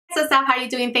what's up? How are you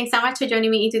doing? Thanks so much for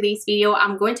joining me into this video.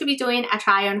 I'm going to be doing a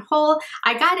try on haul.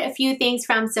 I got a few things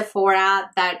from Sephora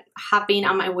that have been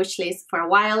on my wish list for a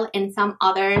while, and some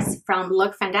others from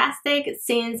Look Fantastic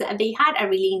since they had a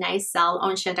really nice sale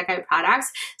on Chantecaille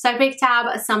products. So I picked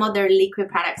up some of their liquid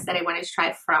products that I wanted to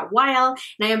try for a while,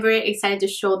 and I am very excited to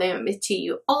show them to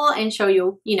you all and show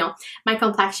you, my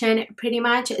complexion pretty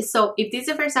much. So if this is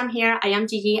the first time here, I am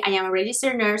Gigi. I am a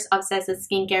registered nurse obsessed with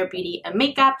skincare, beauty, and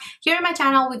makeup. Here on my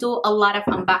channel, we do a lot of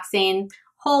unboxing,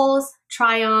 hauls,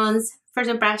 try-ons, first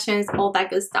impressions, all that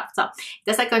good stuff. So if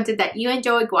that's the content that you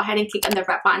enjoy, go ahead and click on the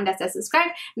red button that says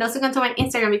subscribe, and also go to my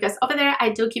Instagram because over there I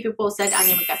do keep you posted on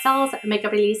new makeup sales,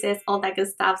 makeup releases, all that good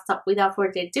stuff. So without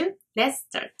further ado, let's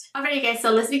start. Alright guys,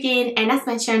 so let's begin. And as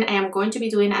mentioned, I am going to be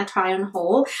doing a try on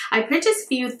haul. I purchased a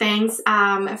few things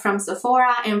from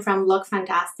Sephora and from Look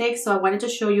Fantastic, so I wanted to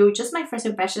show you just my first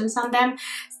impressions on them.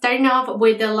 Starting off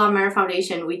with the LaMer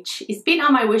foundation, which has been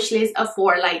on my wish list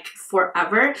for like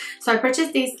forever. So I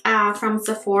purchased this from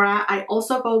Sephora. I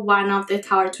also got one of the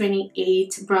Tower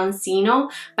 28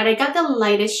 Bronzino, but I got the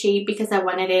lightest shade because I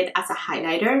wanted it as a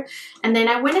highlighter. And then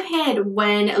I went ahead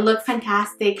when Look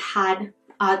Fantastic had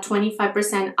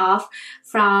 25% off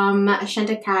from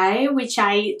Chantecaille, which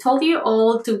I told you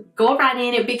all to go run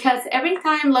in it because every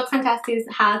time Look Fantastic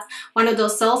has one of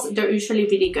those sales, they're usually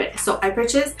really good. So I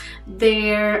purchased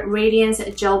their Radiance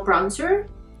Gel Bronzer,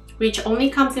 which only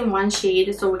comes in one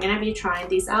shade, so we're gonna be trying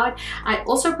this out. I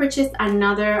also purchased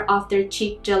another of their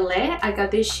Cheek Gelée. I got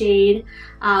this shade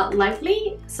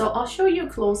Lively, so I'll show you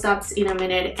close-ups in a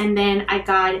minute. And then I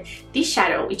got this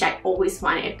shadow, which I always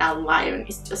wanted. That lion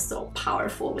is just so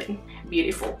powerful and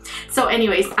beautiful. So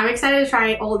anyways, I'm excited to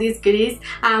try all these goodies,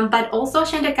 but also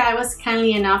Chantecaille was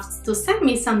kindly enough to send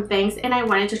me some things, and I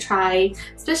wanted to try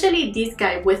especially this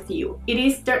guy with you. It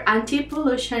is their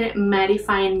anti-pollution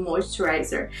mattifying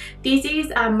moisturizer. This is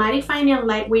a mattifying and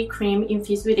lightweight cream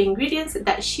infused with ingredients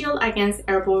that shield against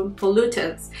airborne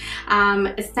pollutants.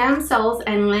 Stem cells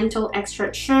and lentil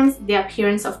extract shrimps the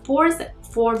appearance of pores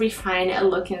for refined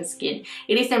looking skin.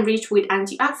 It is enriched with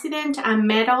antioxidant and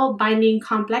metal binding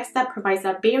complex that provides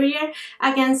a barrier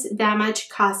against damage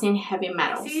causing heavy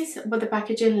metals. This is what the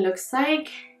packaging looks like.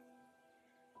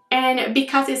 And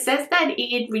because it says that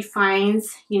it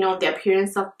refines, the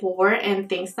appearance of pore and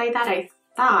things like that, I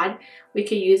thought we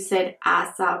could use it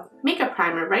as a makeup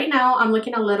primer. Right now I'm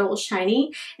looking a little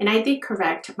shiny, and I did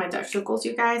correct my dark circles,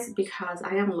 you guys, because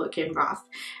I am looking rough.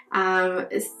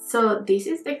 So this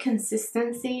is the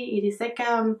consistency. It is like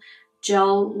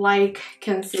gel-like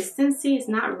consistency. It's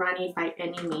not runny by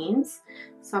any means.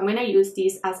 So I'm gonna use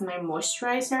this as my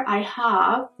moisturizer. I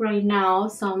have right now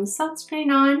some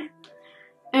sunscreen on,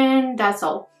 and that's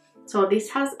all. So this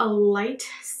has a light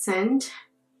scent,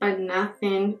 but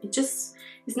nothing,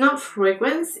 it's not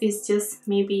fragrance, it's just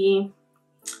maybe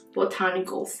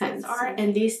botanical scents.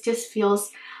 And this just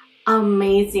feels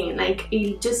amazing. Like,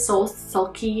 it's just so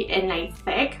silky and like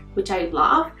thick, which I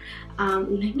love.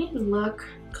 Let me look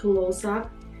close up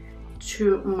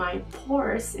to my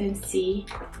pores and see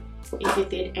if it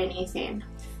did anything.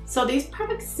 So these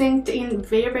products synced in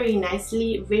very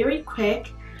nicely, very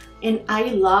quick. And I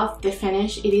love the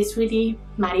finish. It is really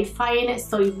mattifying,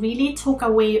 so it really took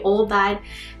away all that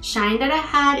shine that I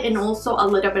had, and also a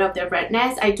little bit of the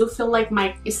redness. I do feel like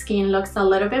my skin looks a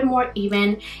little bit more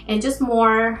even and just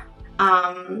more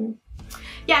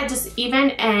just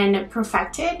even and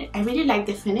perfected. I really like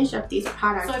the finish of these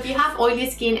products. So if you have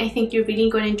oily skin, I think you're really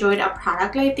going to enjoy a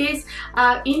product like this.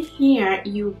 In here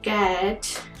you get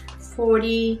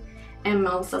 40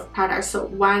 ml of product, so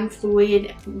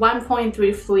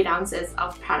 1.3 fluid ounces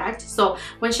of product. So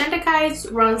when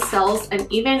Chantecaille runs sales,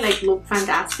 and even like Look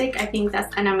Fantastic, I think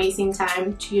that's an amazing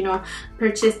time to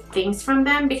purchase things from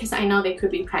them, because I know they could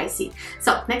be pricey.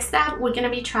 So next up, we're gonna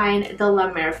be trying the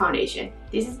LaMer foundation.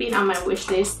 This has been on my wish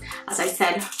list, as I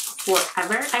said,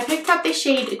 forever. I picked up the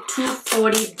shade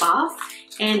 240 Buff,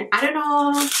 and I don't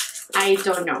know, I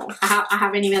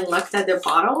haven't even looked at the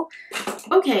bottle.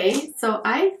 Okay, so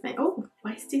I think, oh,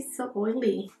 why is this so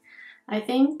oily? I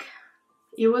think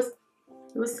it was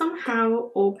somehow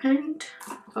opened.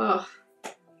 Ugh.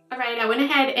 Alright, I went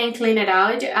ahead and cleaned it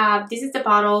out. This is the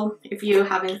bottle. If you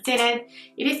haven't seen it,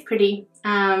 it is pretty.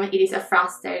 It is a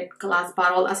frosted glass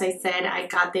bottle. As I said, I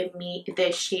got the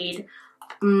shade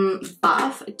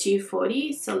Buff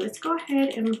 240. So let's go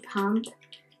ahead and pump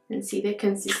and see the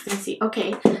consistency.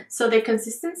 Okay, so the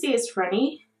consistency is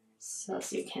runny, so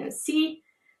as you can see,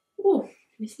 ooh,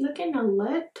 it's looking a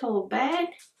little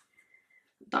bit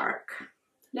dark.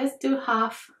 Let's do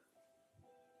half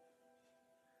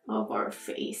of our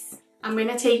face. I'm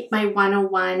gonna take my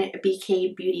 101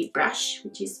 BK Beauty brush,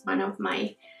 which is one of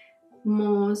my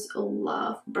most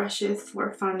love brushes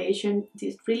for foundation.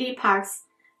 This really packs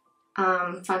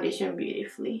foundation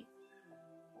beautifully.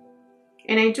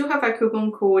 And I do have a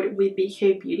coupon code with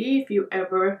BK Beauty if you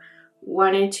ever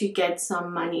wanted to get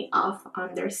some money off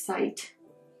on their site.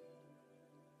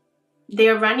 They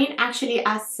are running actually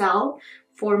a sale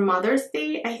for Mother's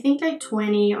Day. I think like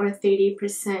 20 or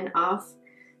 30% off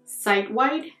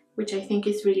site-wide, which I think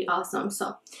is really awesome.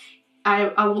 So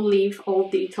I will leave all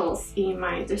details in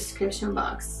my description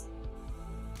box.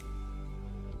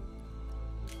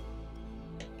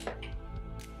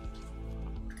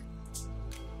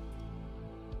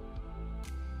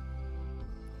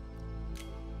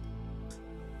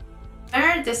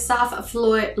 The Soft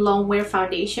Fluid Longwear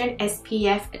Foundation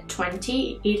SPF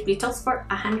 20. It retails for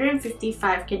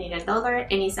 155 Canadian dollar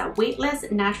and is a weightless,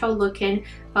 natural looking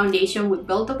foundation with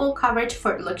buildable coverage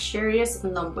for luxurious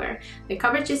longwear. The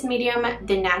coverage is medium,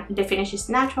 the finish is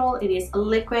natural, it is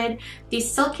liquid.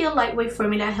 This silky lightweight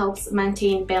formula helps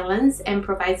maintain balance and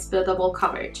provides buildable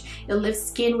coverage. It leaves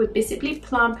skin with visibly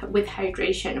plump with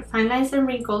hydration. Fine lines and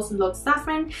wrinkles look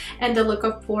softened and the look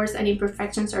of pores and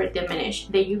imperfections are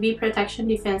diminished. The UV protection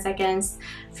defense against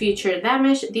future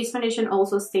damage. This foundation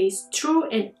also stays true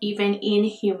and even in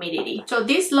humidity. So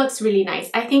this looks really nice.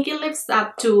 I think it lives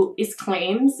up to its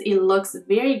claims. It looks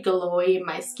very glowy.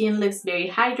 My skin looks very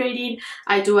hydrated.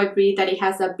 I do agree that it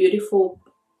has a beautiful,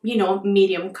 you know,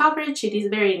 medium coverage. It is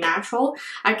very natural.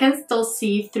 I can still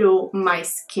see through my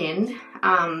skin.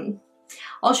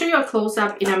 I'll show you a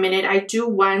close-up in a minute. I do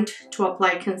want to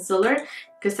apply concealer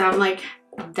because I'm like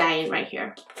dying right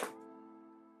here.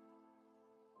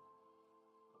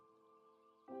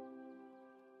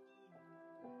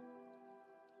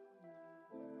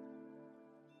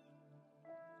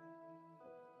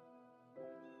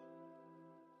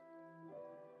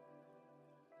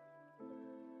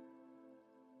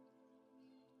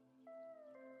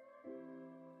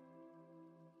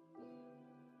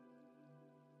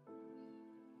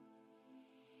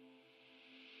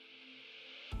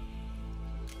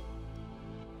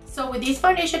 So with this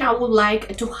foundation, I would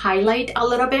like to highlight a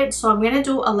little bit. So I'm gonna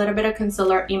do a little bit of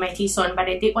concealer in my T-zone, but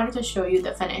I did want to show you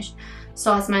the finish.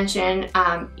 So as mentioned,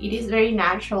 it is very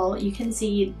natural. You can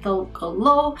see the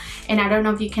glow, and I don't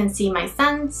know if you can see my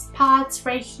sunspots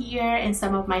right here and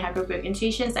some of my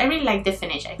hyperpigmentations. I really like the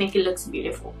finish. I think it looks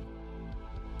beautiful.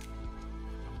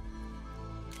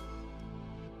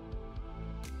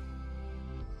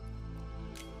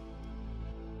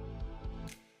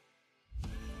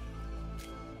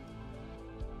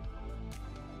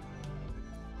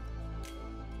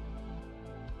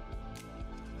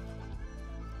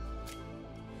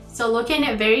 So looking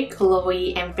very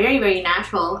glowy and very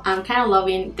natural. I'm kind of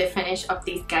loving the finish of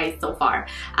these guys so far.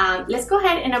 Let's go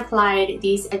ahead and apply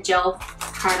this gel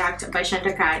product by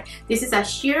Chantecaille. This is a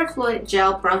sheer fluid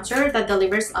gel bronzer that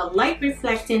delivers a light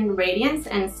reflecting radiance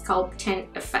and scalp tint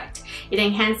effect. It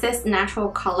enhances natural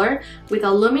color with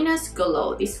a luminous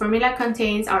glow. This formula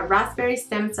contains our raspberry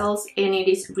stem cells and it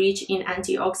is rich in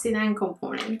antioxidant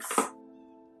components.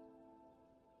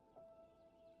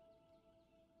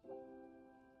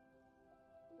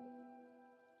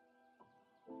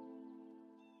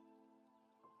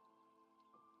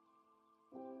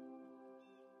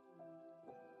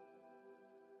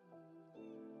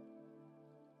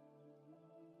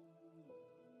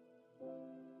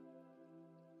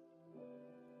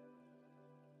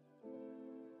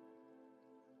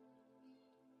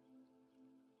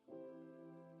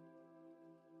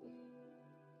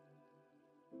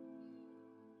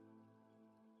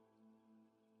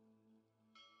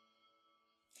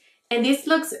 And this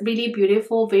looks really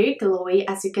beautiful, very glowy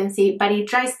as you can see, but it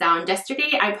dries down.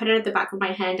 Yesterday I put it at the back of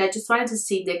my hand. I just wanted to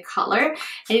see the color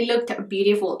and it looked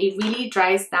beautiful. It really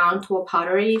dries down to a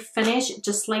powdery finish,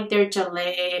 just like their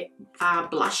Gelée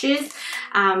blushes.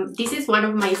 This is one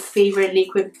of my favorite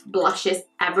liquid blushes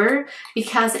ever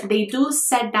because they do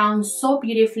set down so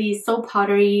beautifully, so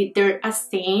powdery. They're a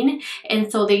stain and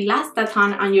so they last a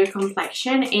ton on your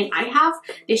complexion. And I have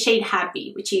the shade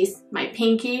Happy, which is my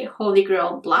pinky holy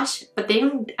grail blush. But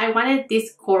then I wanted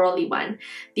this corally one.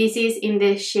 This is in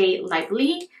the shade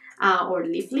Lively or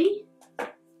Lively.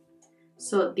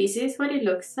 So this is what it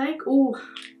looks like. Ooh,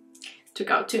 took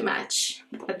out too much.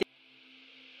 But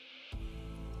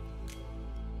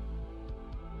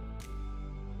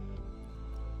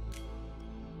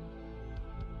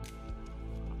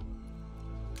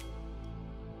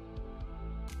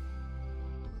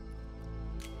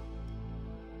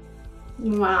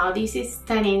wow, this is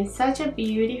stunning. Such a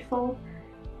beautiful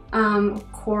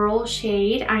coral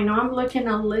shade. I know I'm looking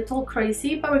a little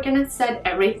crazy, but we're gonna set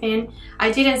everything.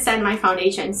 I didn't set my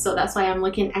foundation, so that's why I'm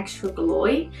looking extra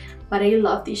glowy, but I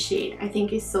love this shade. I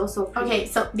think it's so pretty. Okay,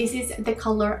 so this is the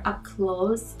color up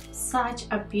close. Such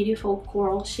a beautiful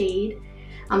coral shade.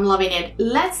 I'm loving it.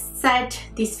 Let's set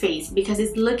this face because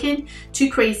it's looking too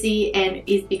crazy, and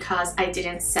it's because I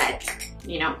didn't set,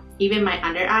 you know, even my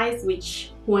under eyes,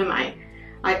 which, who am I?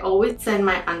 I always set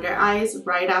my under eyes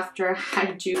right after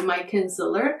I do my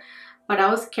concealer, but I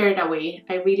was carried away.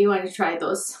 I really want to try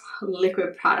those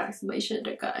liquid products by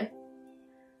Chantecaille.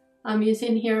 I'm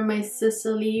using here my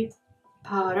Sicily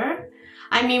powder.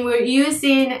 I mean, we're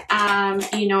using,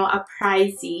 you know, a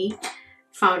pricey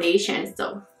foundation,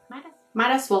 so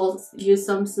might as well use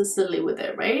some Sicily with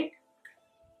it, right?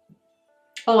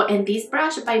 Oh, and this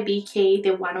brush by BK,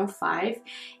 the 105,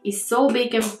 is so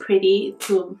big and pretty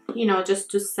to, you know,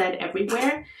 just to set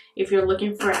everywhere. If you're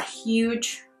looking for a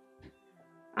huge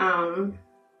powder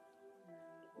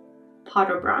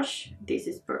brush, this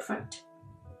is perfect.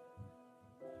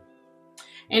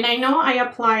 And I know I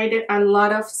applied a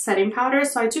lot of setting powder,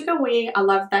 so I took away a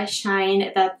lot of that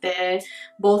shine that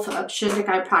both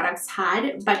Chantecaille products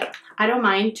had, but I don't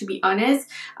mind, to be honest.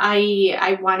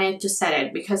 I wanted to set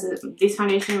it because this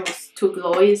foundation was too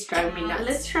glowy. It's driving me nuts.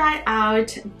 Let's try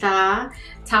out the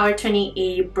Tower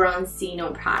 28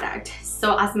 Bronzino product.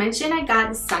 So as mentioned, I got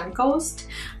the Suncoast,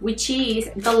 which is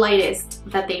the lightest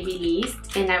that they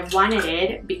released, and I wanted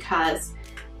it because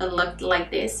it looked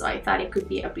like this, so I thought it could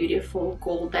be a beautiful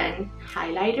golden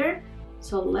highlighter.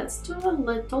 So let's do a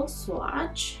little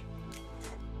swatch.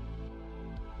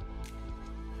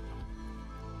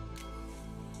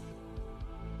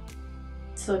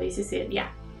 So this is it. Yeah,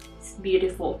 it's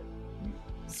beautiful.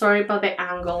 Sorry about the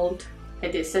angled. I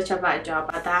did such a bad job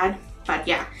at that, but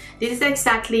yeah, this is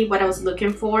exactly what I was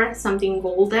looking for, something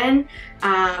golden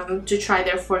to try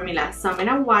their formula. So I'm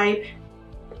gonna wipe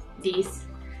this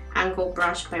angle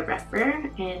brush by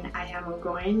Referal, and I am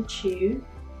going to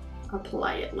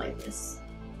apply it like this.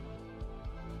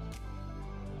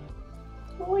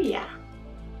 Oh yeah,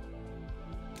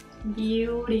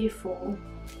 beautiful.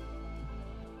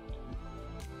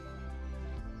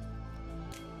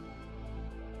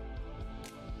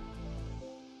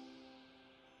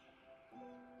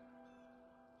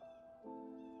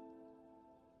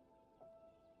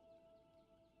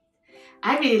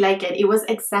 I really like it. It was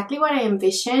exactly what I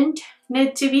envisioned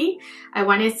it to be. I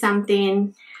wanted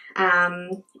something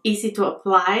easy to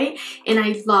apply, and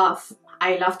I love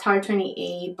Tower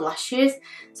 28 blushes,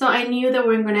 so I knew they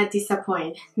weren't gonna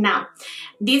disappoint. Now,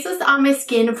 this was on my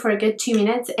skin for a good 2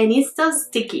 minutes, and it's still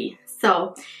sticky,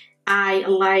 so I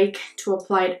like to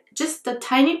apply just a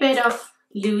tiny bit of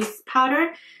loose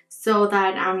powder so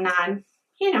that I'm not,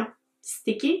 you know,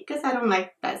 sticky, because I don't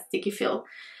like that sticky feel.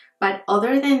 But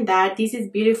other than that, this is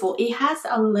beautiful. It has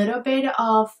a little bit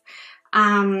of,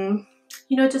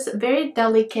 you know, just very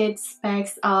delicate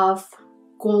specks of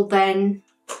golden.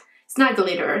 It's not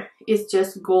glitter, it's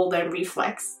just golden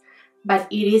reflex. But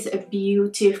it is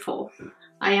beautiful.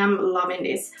 I am loving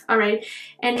this. All right,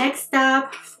 and next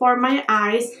up for my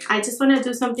eyes, I just want to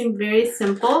do something very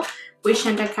simple with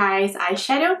Chantecaille's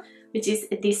eyeshadow, which is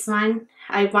this one.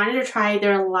 I wanted to try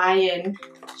their Lion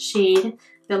shade,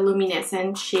 the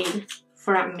luminescent shade,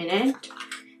 for a minute,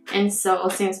 and so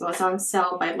since it was on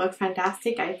sale by Look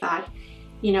Fantastic, I thought,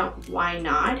 you know, why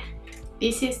not?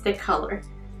 This is the color.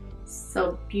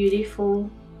 So beautiful,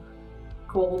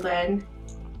 golden.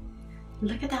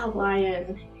 Look at that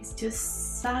lion. It's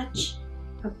just such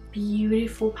a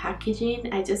beautiful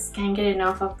packaging. I just can't get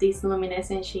enough of these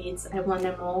luminescent shades. I want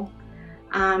them all.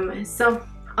 So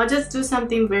I'll just do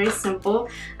something very simple.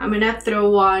 I'm gonna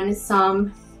throw on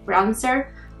some bronzer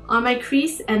on my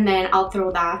crease, and then I'll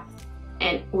throw that,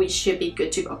 and we should be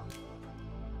good to go.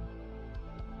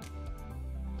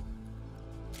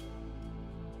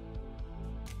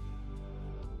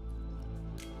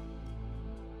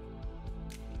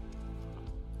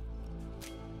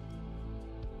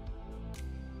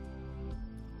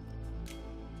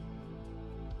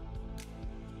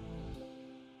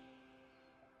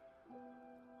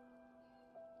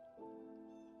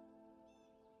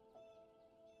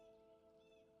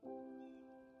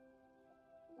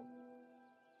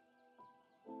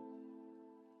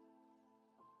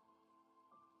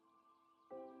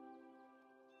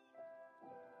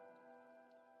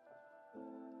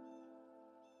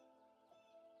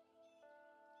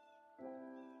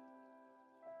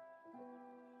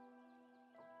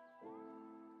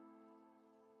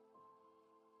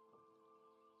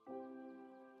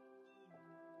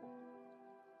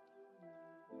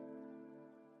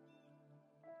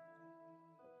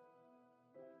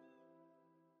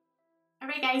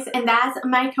 Alright guys, and that's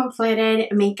my completed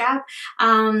makeup.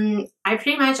 I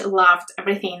pretty much loved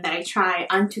everything that I tried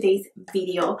on today's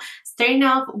video. Starting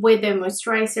off with the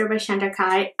moisturizer by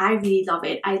Chantecaille, I really love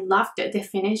it. I loved the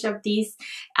finish of this.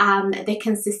 The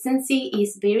consistency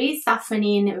is very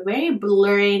softening, very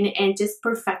blurring, and just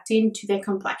perfecting to the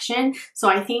complexion. So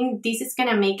I think this is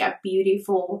gonna make a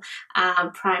beautiful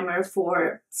primer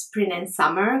for spring and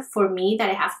summer for me that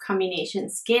I have combination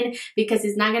skin, because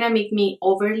it's not gonna make me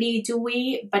overly dewy,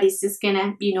 but it's just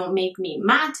gonna, you know, make me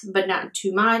matte but not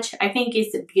too much. I think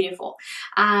it's beautiful.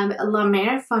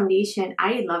 LaMer foundation,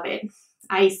 I love it.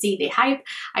 I see the hype.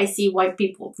 I see why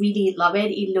people really love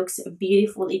it. It looks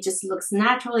beautiful. It just looks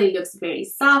natural. It looks very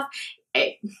soft.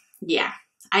 Yeah,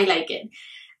 I like it.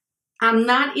 I'm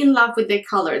not in love with the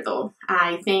color though.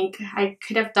 I think I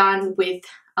could have done with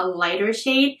a lighter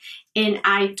shade, and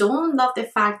I don't love the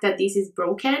fact that this is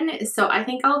broken. So I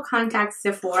think I'll contact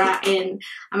Sephora and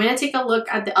I'm gonna take a look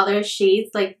at the other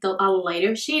shades, like a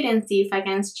lighter shade, and see if I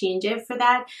can change it for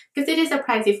that, because it is a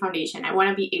pricey foundation. I want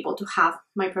to be able to have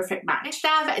my perfect match. Next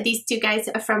I have these two guys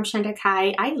from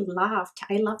Chantecaille. I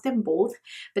love them both,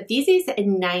 but this is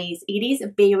nice. It is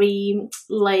very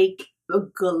like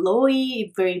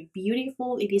glowy, very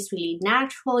beautiful. It is really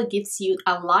natural. It gives you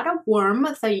a lot of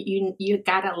warmth. So you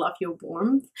gotta love your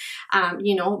warmth,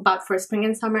 you know. But for spring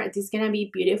and summer, this is gonna be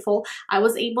beautiful. I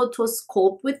was able to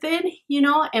sculpt with it, you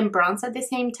know, and bronze at the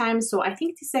same time. So I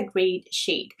think this is a great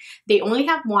shade. They only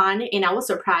have one, and I was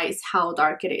surprised how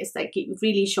dark it is. Like, it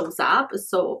really shows up.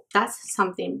 So that's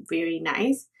something very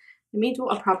nice. Let me do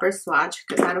a proper swatch,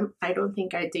 because I don't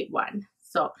think I did one.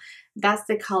 So that's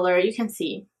the color. You can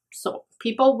see. So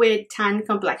people with tan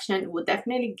complexion would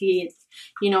definitely get,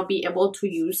 you know, be able to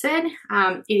use it.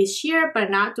 It is sheer, but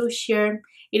not too sheer.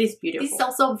 It is beautiful. It's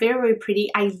also very, very pretty.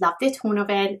 I love the tone of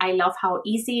it. I love how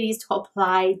easy it is to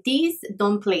apply. These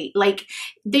don't play. Like,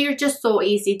 they're just so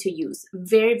easy to use.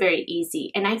 Very, very easy.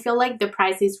 And I feel like the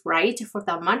price is right for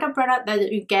the amount of product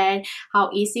that you get, how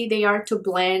easy they are to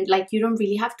blend. Like, you don't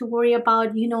really have to worry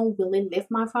about, you know, will it lift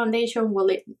my foundation? Will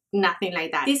it? Nothing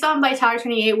like that. This one by Tower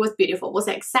 28 was beautiful. It was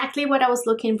exactly what I was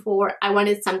looking for. I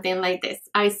wanted something like this.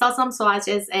 I saw some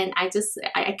swatches and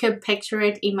I could picture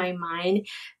it in my mind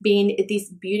being this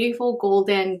beautiful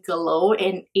golden glow,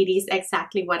 and it is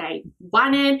exactly what I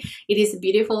wanted. It is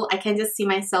beautiful. I can just see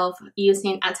myself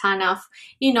using a ton of,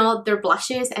 you know, their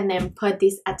blushes and then put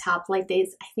this atop like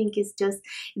this. I think it's just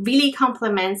really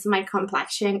complements my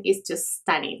complexion. It's just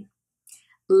stunning.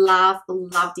 Love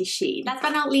this shade. Last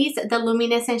but not least, the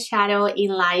luminescent shadow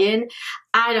in Lion.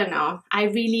 I don't know, I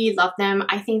really love them.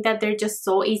 I think that they're just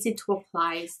so easy to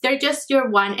apply. They're just your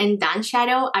one and done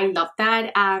shadow. I love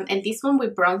that. And this one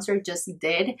with bronzer just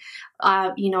did,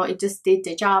 you know, it just did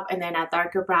the job. And then a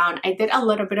darker brown. I did a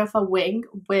little bit of a wing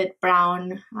with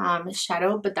brown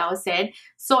shadow, but that was it.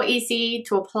 So easy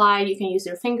to apply. You can use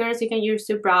your fingers, you can use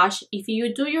your brush. If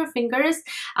you do your fingers,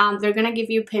 they're gonna give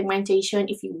you pigmentation.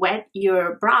 If you wet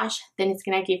your brush, then it's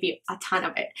gonna give you a ton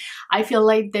of it. I feel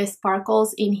like the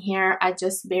sparkles in here are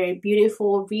just very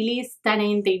beautiful, really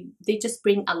stunning. They just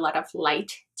bring a lot of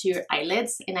light to your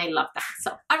eyelids, and I love that.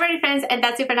 So alrighty friends, and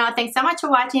that's it for now. Thanks so much for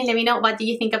watching. Let me know, what do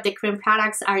you think of the cream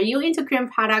products? Are you into cream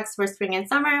products for spring and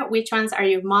summer? Which ones are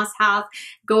your must-have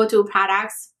go-to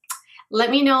products? Let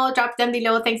me know, drop them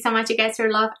below. Thanks so much you guys for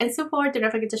your love and support. Do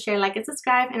not forget to share, like, and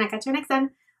subscribe, and I'll catch you next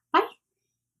time. Bye.